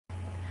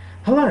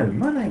Hello,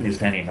 my name is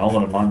Danny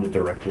Nowlan and I'm the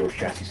Director of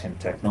ChassisSim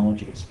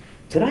Technologies.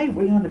 Today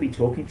we're going to be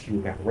talking to you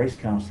about race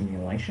car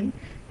simulation,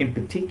 in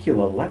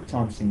particular lap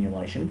time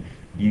simulation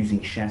using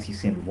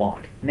ChassisSim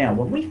Lite. Now,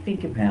 when we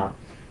think about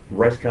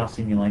race car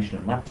simulation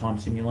and lap time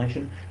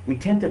simulation, we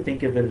tend to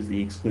think of it as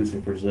the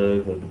exclusive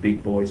reserve of the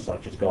big boys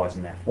such as guys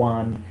in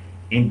F1,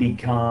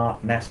 IndyCar,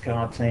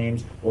 NASCAR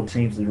teams, or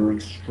teams that are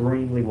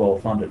extremely well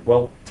funded.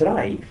 Well,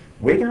 today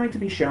we're going to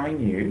be showing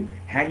you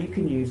how you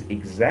can use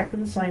exactly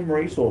the same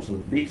resources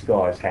that these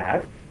guys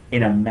have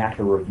in a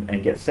matter of,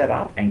 and get set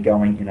up and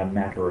going in a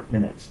matter of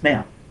minutes.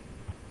 Now,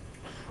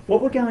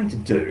 what we're going to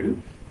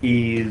do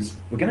is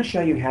we're going to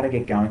show you how to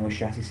get going with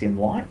ChassisSim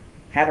Lite,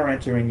 how to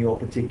enter in your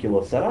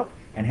particular setup,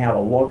 and how to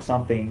log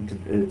something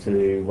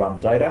to run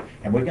data.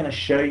 And we're going to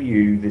show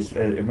you this,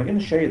 and we're going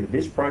to show you that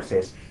this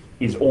process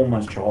is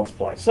almost child's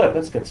play. So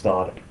let's get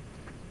started.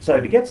 So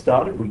to get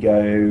started,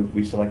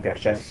 we select our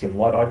ChassisSim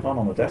Lite icon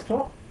on the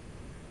desktop.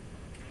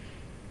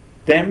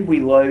 Then we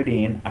load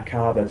in a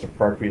car that's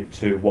appropriate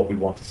to what we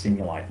want to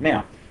simulate.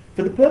 Now,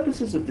 for the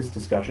purposes of this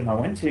discussion, I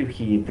went to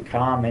here, the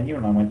car menu,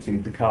 and I went to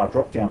the car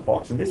drop-down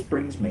box, and this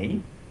brings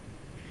me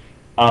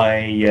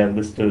a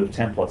list of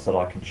templates that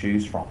I can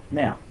choose from.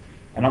 Now,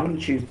 and I'm going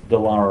to choose the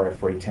Dallara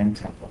F310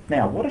 template.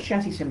 Now, what a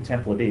ChassisSim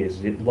template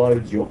is it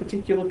loads your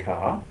particular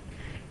car,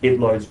 it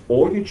loads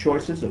all your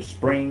choices of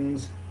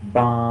springs,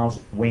 bars,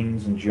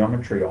 wings, and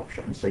geometry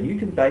options, so you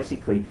can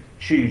basically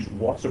choose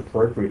what's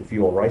appropriate for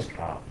your race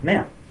car.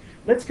 Now,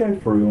 let's go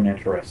through and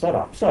enter our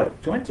setup. So,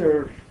 to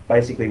enter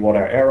basically what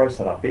our aero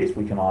setup is,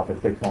 we can either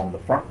click on the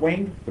front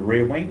wing, the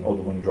rear wing, or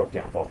the wing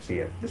drop-down box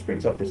here. This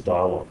brings up this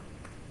dialog.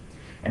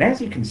 And as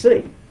you can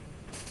see,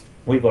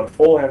 we've got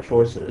all our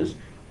choices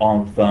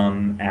of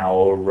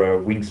our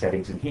wing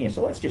settings in here.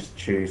 So let's just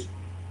choose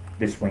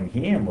this wing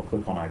here, and we'll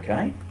click on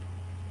OK.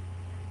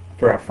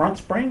 For our front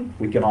spring,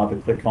 we can either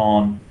click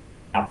on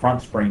our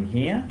front spring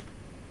here,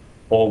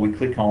 or we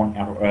click on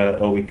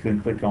we can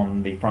click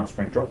on the front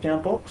spring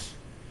drop-down box.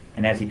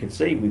 And as you can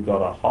see, we've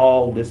got a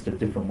whole list of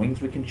different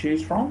wings we can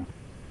choose from.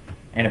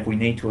 And if we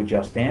need to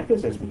adjust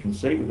dampers, as we can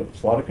see, we've got the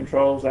slider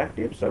controls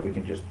active, so we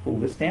can just pull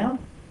this down,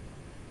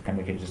 and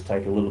we can just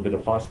take a little bit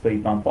of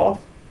high-speed bump off.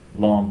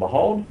 Lo and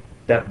behold,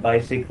 that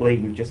basically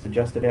we've just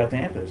adjusted our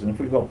dampers. And if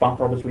we've got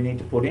bump rubbers we need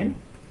to put in,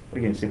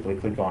 we can simply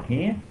click on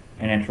here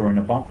and enter in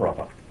a bump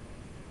rubber.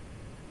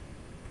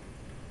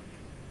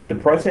 The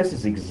process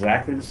is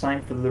exactly the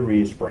same for the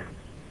rear spring.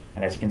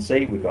 And as you can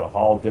see, we've got a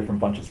whole different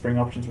bunch of spring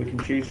options we can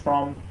choose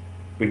from.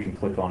 We can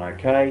click on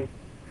OK.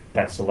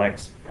 That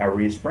selects our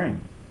rear spring.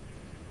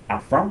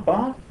 Our front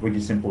bar, we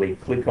just simply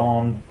click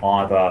on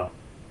either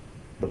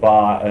the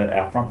bar,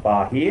 our front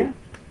bar here,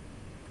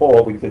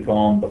 or we click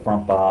on the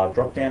front bar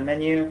drop-down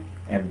menu,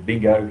 and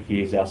bingo,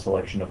 here's our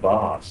selection of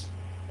bars.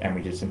 And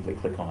we just simply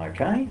click on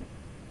OK.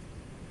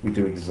 We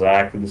do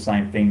exactly the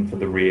same thing for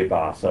the rear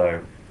bar.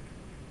 So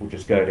we'll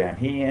just go down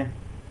here,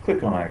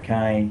 click on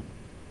OK,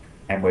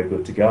 and we're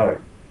good to go.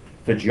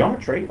 For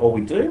geometry, all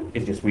we do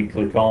is just we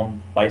click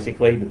on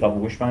basically the double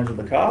wishbones of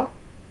the car.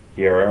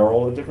 Here are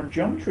all the different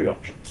geometry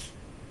options.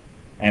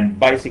 And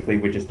basically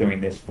we're just doing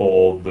this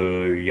for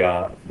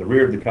the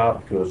rear of the car,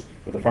 because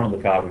with the front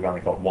of the car we've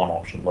only got one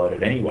option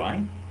loaded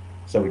anyway.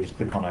 So we just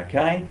click on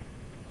OK.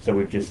 So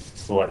we've just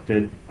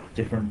selected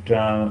different,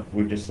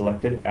 we've just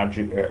selected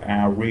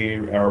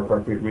our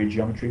appropriate rear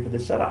geometry for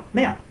this setup.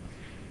 Now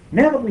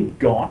that we've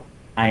got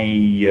now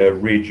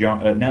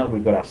that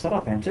we've got our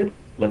setup entered,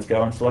 let's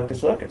go and select a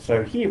circuit.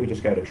 So here we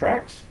just go to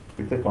tracks,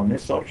 we click on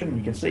this option, and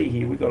you can see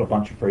here we've got a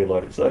bunch of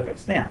preloaded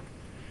circuits. Now,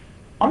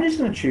 I'm just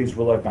going to choose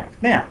Willowbank.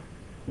 Now,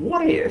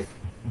 what if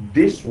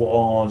this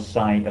was,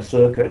 say, a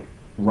circuit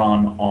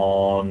run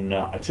on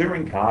a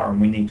touring car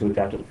and we need to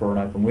adapt it for an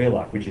open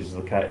wheeler, which is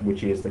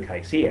the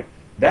case here?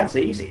 That's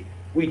easy.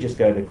 We just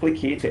go to click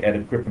here to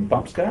edit grip and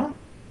bump scale,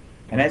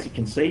 and as you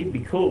can see,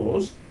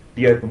 because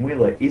the open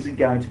wheeler isn't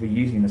going to be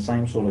using the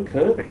same sort of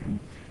curving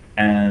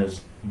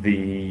as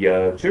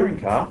the touring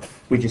car,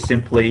 we just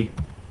simply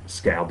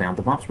scale down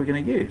the bumps we're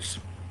going to use.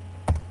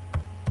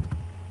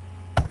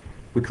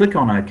 We click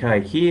on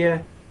OK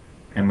here,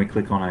 and we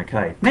click on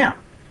OK. Now,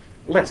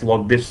 let's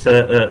log this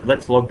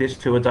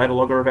to a data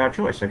logger of our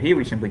choice. So here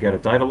we simply go to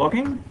data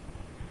logging.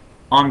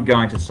 I'm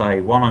going to say I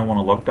want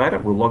to log data.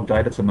 We'll log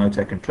data to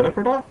Motec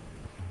Interpreter.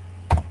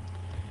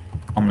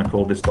 I'm going to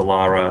call this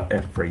Dallara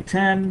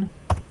F310.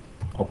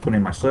 I'll put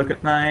in my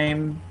circuit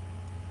name,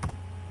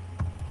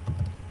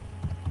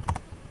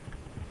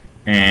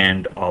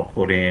 and I'll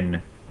put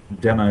in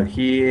demo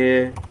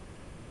here,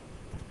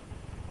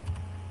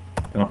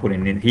 and I'll put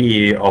in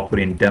here, I'll put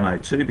in demo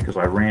 2 because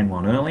I ran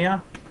one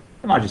earlier,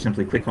 and I just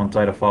simply click on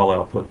data file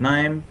output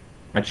name.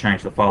 I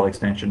change the file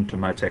extension to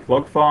Motec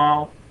log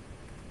file.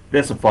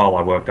 There's a file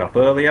I worked up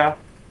earlier,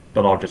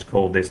 but I'll just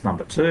call this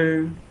number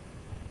 2.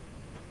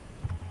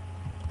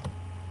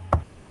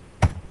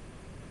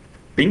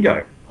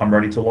 Bingo, I'm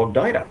ready to log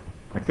data.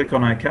 I click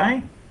on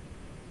OK.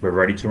 We're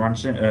ready to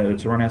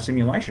run our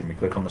simulation. We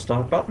click on the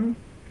Start button.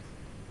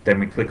 Then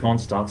we click on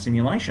Start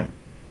Simulation.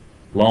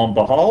 Lo and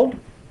behold,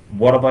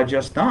 what have I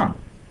just done?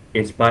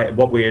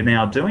 what we're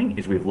now doing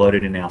is we've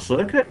loaded in our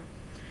circuit,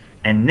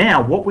 and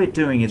now what we're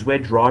doing is we're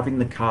driving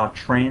the car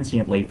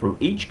transiently through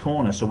each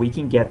corner so we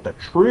can get the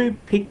true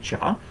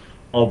picture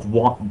of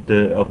what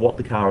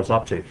the car is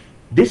up to.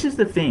 This is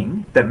the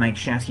thing that makes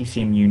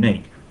ChassisSim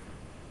unique.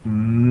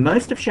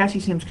 Most of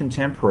ChassisSim's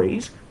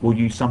contemporaries will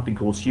use something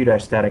called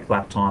pseudo-static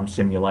lap time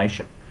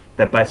simulation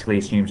that basically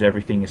assumes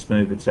everything is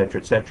smooth, etc.,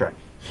 etc.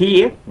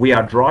 Here, we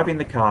are driving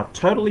the car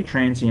totally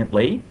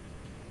transiently,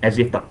 as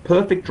if the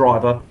perfect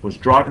driver was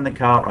driving the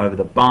car over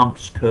the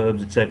bumps,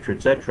 curbs, etc.,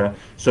 etc.,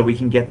 so we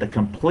can get the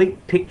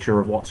complete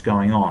picture of what's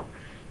going on.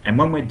 And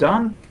when we're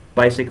done,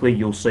 basically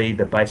you'll see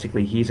that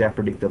basically here's our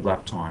predicted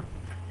lap time.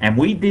 And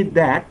we did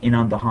that in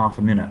under half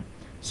a minute.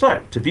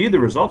 So, to view the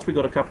results, we've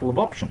got a couple of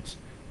options.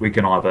 We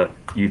can either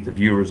use the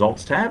View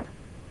Results tab,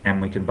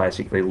 and we can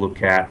basically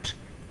look at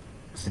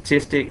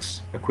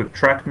statistics, a quick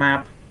track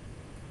map,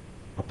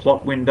 a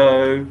plot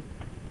window,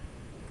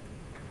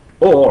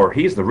 or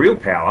here's the real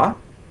power.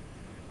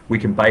 We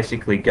can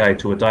basically go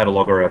to a data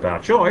logger of our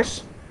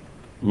choice,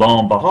 lo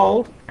and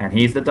behold, and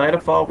here's the data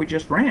file we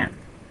just ran.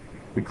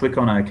 We click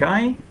on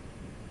OK,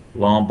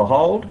 lo and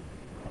behold,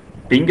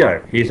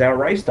 bingo, here's our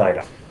race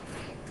data.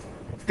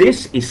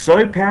 This is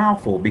so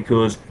powerful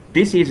because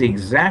this is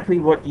exactly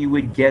what you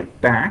would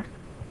get back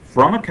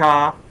from a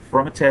car,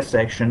 from a test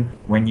section,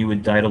 when you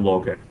would data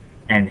log it.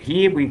 And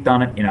here we've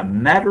done it in a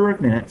matter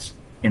of minutes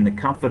in the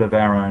comfort of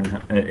our own,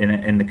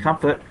 in the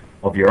comfort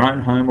of your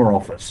own home or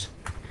office.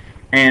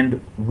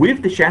 And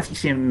with the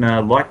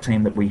ChassisSim Lite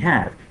team that we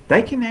have,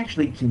 they can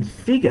actually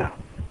configure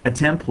a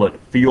template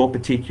for your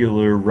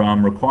particular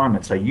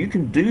requirement. So you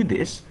can do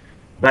this.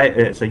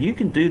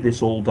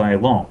 All day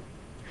long.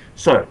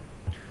 So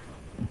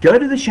go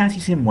to the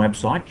ChassisSim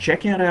website,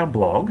 check out our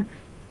blog.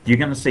 You're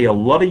going to see a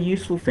lot of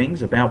useful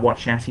things about what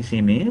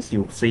ChassisSim is.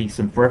 You'll see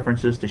some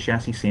references to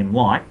ChassisSim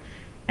Lite,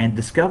 and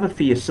discover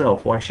for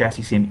yourself why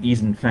ChassisSim is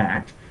in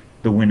fact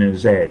the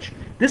winner's edge.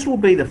 This will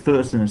be the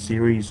first in a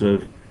series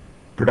of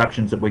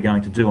productions that we're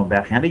going to do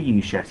about how to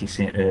use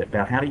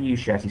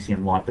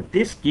ChassisSim Lite, but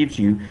this gives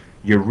you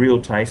your real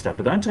taster.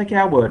 But don't take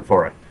our word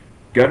for it.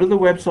 Go to the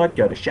website,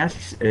 go to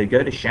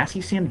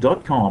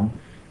ChassisSim.com,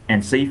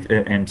 and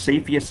see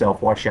for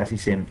yourself why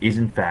ChassisSim is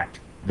in fact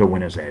the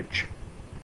winner's edge.